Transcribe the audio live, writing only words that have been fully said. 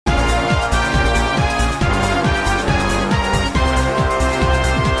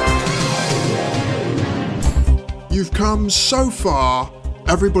come so far,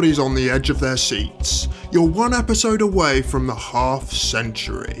 everybody's on the edge of their seats. You're one episode away from the half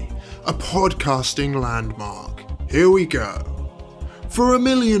century, a podcasting landmark. Here we go. For £1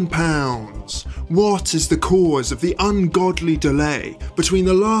 million, what is the cause of the ungodly delay between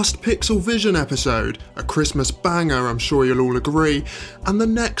the last Pixel Vision episode, a Christmas banger I'm sure you'll all agree, and the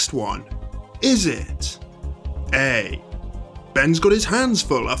next one? Is it A. Ben's got his hands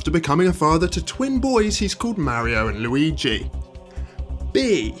full after becoming a father to twin boys he's called Mario and Luigi?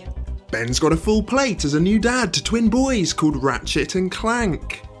 B. Ben's got a full plate as a new dad to twin boys called Ratchet and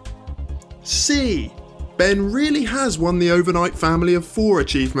Clank? C. Ben really has won the Overnight Family of 4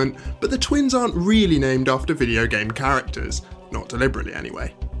 achievement, but the twins aren't really named after video game characters. Not deliberately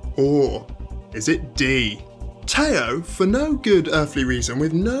anyway. Or is it D? Teo, for no good earthly reason,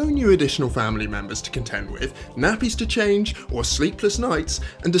 with no new additional family members to contend with, nappies to change, or sleepless nights,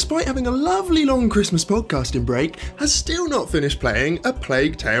 and despite having a lovely long Christmas podcasting break, has still not finished playing A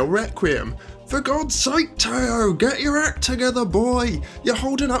Plague Tale Requiem. For God's sake, Teo, get your act together, boy! You're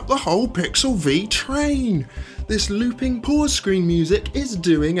holding up the whole Pixel V train! This looping pause screen music is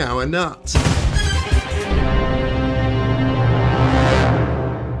doing our nuts.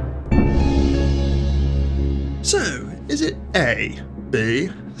 So, is it A,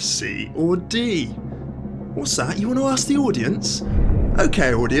 B, C or D? What's that? You want to ask the audience?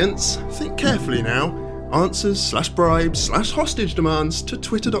 Okay, audience, think carefully now. Answers/bribes/hostage demands to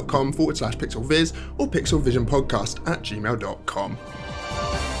twitter.com/pixelviz or pixelvisionpodcast@gmail.com.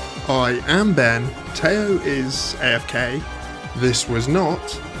 I am Ben, Teo is AFK. This was not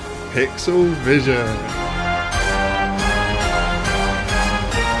Pixel Vision.